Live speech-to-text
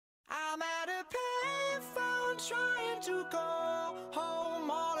I'm at a payphone trying to call home.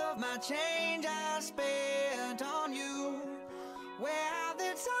 All of my change I spent on you. Where have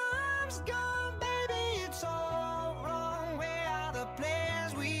the times gone, baby? It's all wrong. Where are the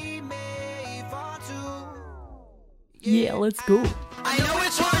plans we made for two? Yeah, let's go. I know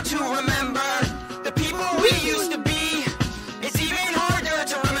it's hard to remember the people we used to be. It's even harder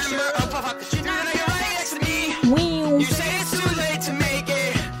to remember. Oh, fuck, now you're right next to me. You say it's too late to make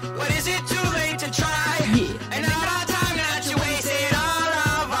it, but is it too late to try? Yeah. And all our time that you wasted, all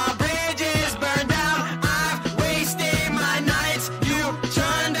of our bridges burned down. I've wasted my nights, you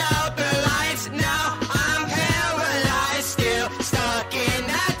turned out the lights. Now I'm paralyzed, still stuck in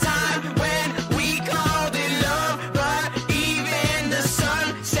that time when we called it love. But even the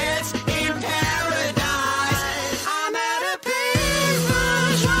sun sets in paradise. I'm at a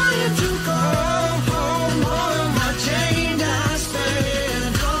payphone trying to go home. All of my change I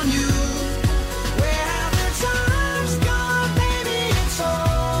spent on you. Where have the times gone, baby? It's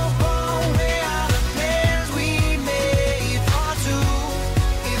all wrong. Where are the plans we made for two?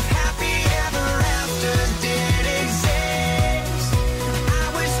 If happy ever after did exist, I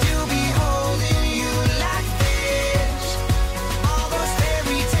would still be holding you like this. All those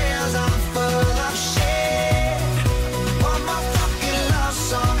fairy tales are full of shit. One more fucking love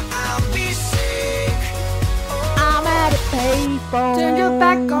song, I'll be sick. I'm at a payphone. Turn your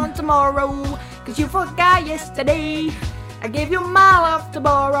back on tomorrow, cause you forgot yesterday. I gave you my love to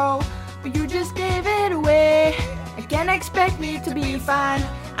borrow, but you just gave it away. I can't expect me to be fine,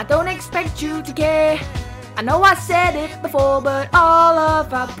 I don't expect you to care. I know I said it before, but all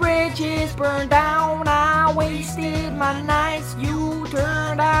of our bridges burned down. I wasted my nights, you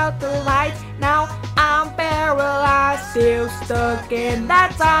turned out the lights. Now I'm paralyzed, still stuck in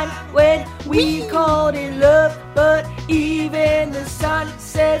that time when we called it love. But even the sun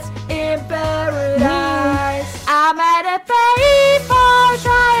sets in paradise. I'm at a payphone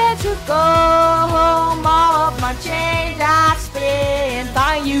trying to go home. All of my change I spent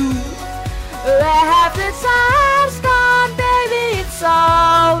on you. Where have the times gone, baby? It's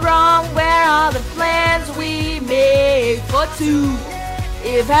all wrong. Where are the plans we made for two?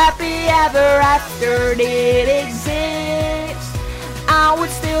 If happy ever after did exist, I would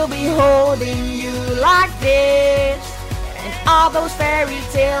still be holding you like this. And all those fairy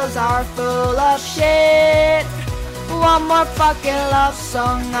tales are full of shit. One more fucking love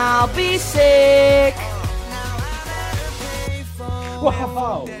song, I'll be sick.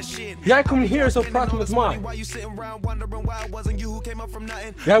 Wauw, jij komt hier zo praten met mij.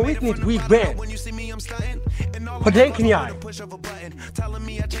 Jij weet niet wie ik ben. Wat denk jij?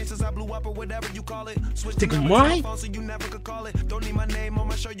 Tegen mij?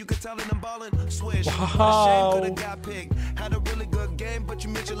 Wauw.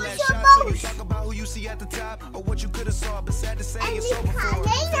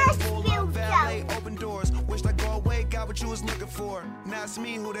 Now it's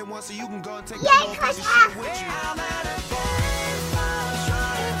me who they want, so you can go and take the whole piece of shit with you. I'm at a payphone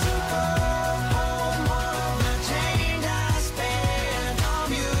trying to go home. All of my change I spent on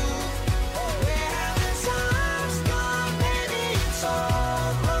you. Where have the times gone, baby? It's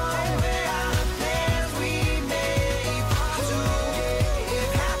all wrong. Where are the plans we made for two? If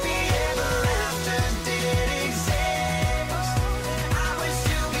happy ever after did exist, I would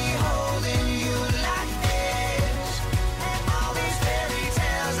still be holding you like this. And all these fairy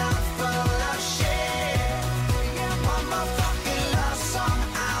tales are full of shit. One more fucking love song,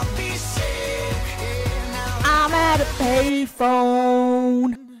 I'll be sick. I'm at a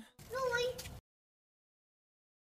payphone.